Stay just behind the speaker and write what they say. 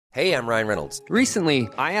Hey, I'm Ryan Reynolds. Recently,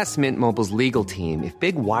 I asked Mint Mobile's legal team if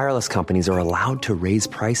big wireless companies are allowed to raise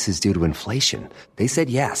prices due to inflation. They said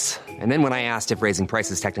yes. And then when I asked if raising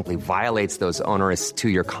prices technically violates those onerous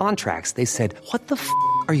two-year contracts, they said, "What the f***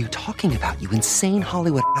 are you talking about, you insane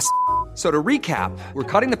Hollywood ass?" So to recap, we're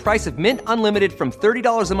cutting the price of Mint Unlimited from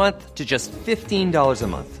 $30 a month to just $15 a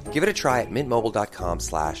month. Give it a try at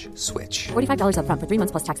mintmobile.com/switch. $45 up front for 3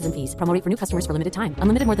 months plus taxes and fees. Promo rate for new customers for limited time.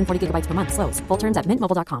 Unlimited more than 40 gigabytes per month. Slows full terms at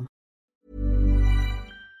mintmobile.com.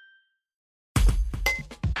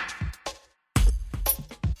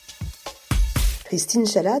 Christine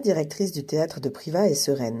Chalat, directrice du théâtre de Privas, est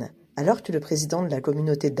sereine. Alors que le président de la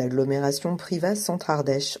communauté d'agglomération Privas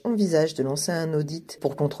Centre-Ardèche envisage de lancer un audit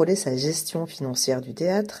pour contrôler sa gestion financière du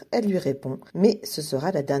théâtre, elle lui répond « Mais ce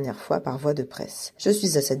sera la dernière fois par voie de presse. Je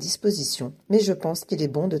suis à sa disposition, mais je pense qu'il est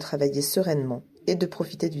bon de travailler sereinement et de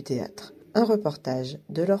profiter du théâtre. » Un reportage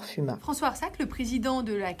de Laure Fuma. François Arsac, le président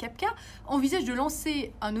de la CAPCA, envisage de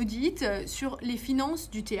lancer un audit sur les finances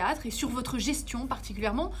du théâtre et sur votre gestion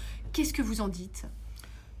particulièrement. Qu'est-ce que vous en dites ?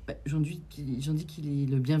 J'en dis qu'il est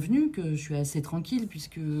le bienvenu, que je suis assez tranquille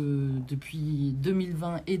puisque depuis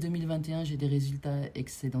 2020 et 2021, j'ai des résultats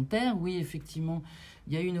excédentaires. Oui, effectivement,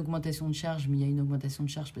 il y a eu une augmentation de charges, mais il y a une augmentation de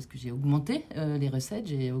charges parce que j'ai augmenté les recettes,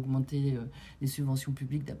 j'ai augmenté les subventions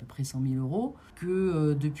publiques d'à peu près 100 000 euros.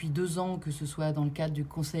 Que depuis 2 ans, que ce soit dans le cadre du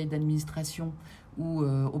conseil d'administration ou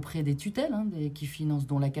auprès des tutelles qui financent,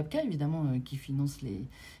 dont la CAPCA évidemment, qui finance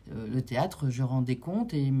le théâtre, je rends des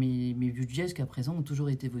comptes et mes budgets jusqu'à présent ont toujours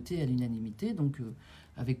été votés à l'unanimité, donc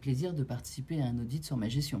avec plaisir de participer à un audit sur ma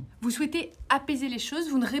gestion. Vous souhaitez apaiser les choses,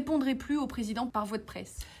 vous ne répondrez plus au président par voie de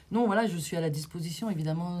presse ? Non, voilà, je suis à la disposition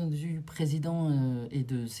évidemment du président et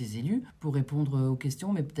de ses élus pour répondre aux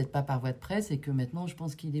questions, mais peut-être pas par voie de presse, et que maintenant je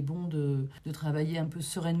pense qu'il est bon de travailler un peu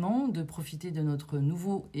sereinement, de profiter de notre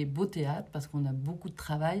nouveau et beau théâtre, parce qu'on a beaucoup de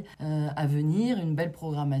travail à venir, une belle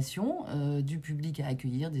programmation, du public à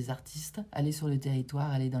accueillir, des artistes, aller sur le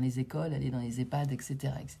territoire, aller dans les écoles, aller dans les EHPAD, etc.,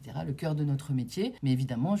 etc., le cœur de notre métier. Mais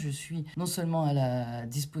évidemment, je suis non seulement à la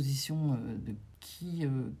disposition de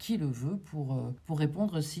qui le veut pour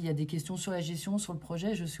répondre. S'il y a des questions sur la gestion, sur le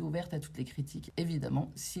projet, je suis ouverte à toutes les critiques,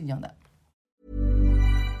 évidemment, s'il y en a.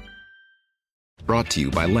 Brought to you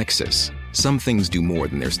by Lexus. Some things do more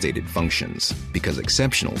than their stated functions, because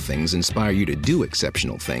exceptional things inspire you to do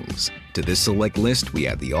exceptional things. To this select list, we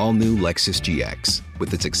add the all-new Lexus GX.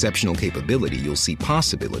 With its exceptional capability, you'll see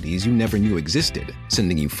possibilities you never knew existed,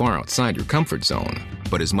 sending you far outside your comfort zone.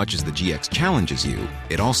 But as much as the GX challenges you,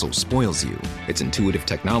 it also spoils you. Its intuitive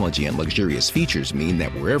technology and luxurious features mean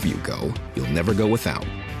that wherever you go, you'll never go without.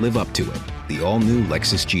 Live up to it. The all-new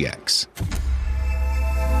Lexus GX.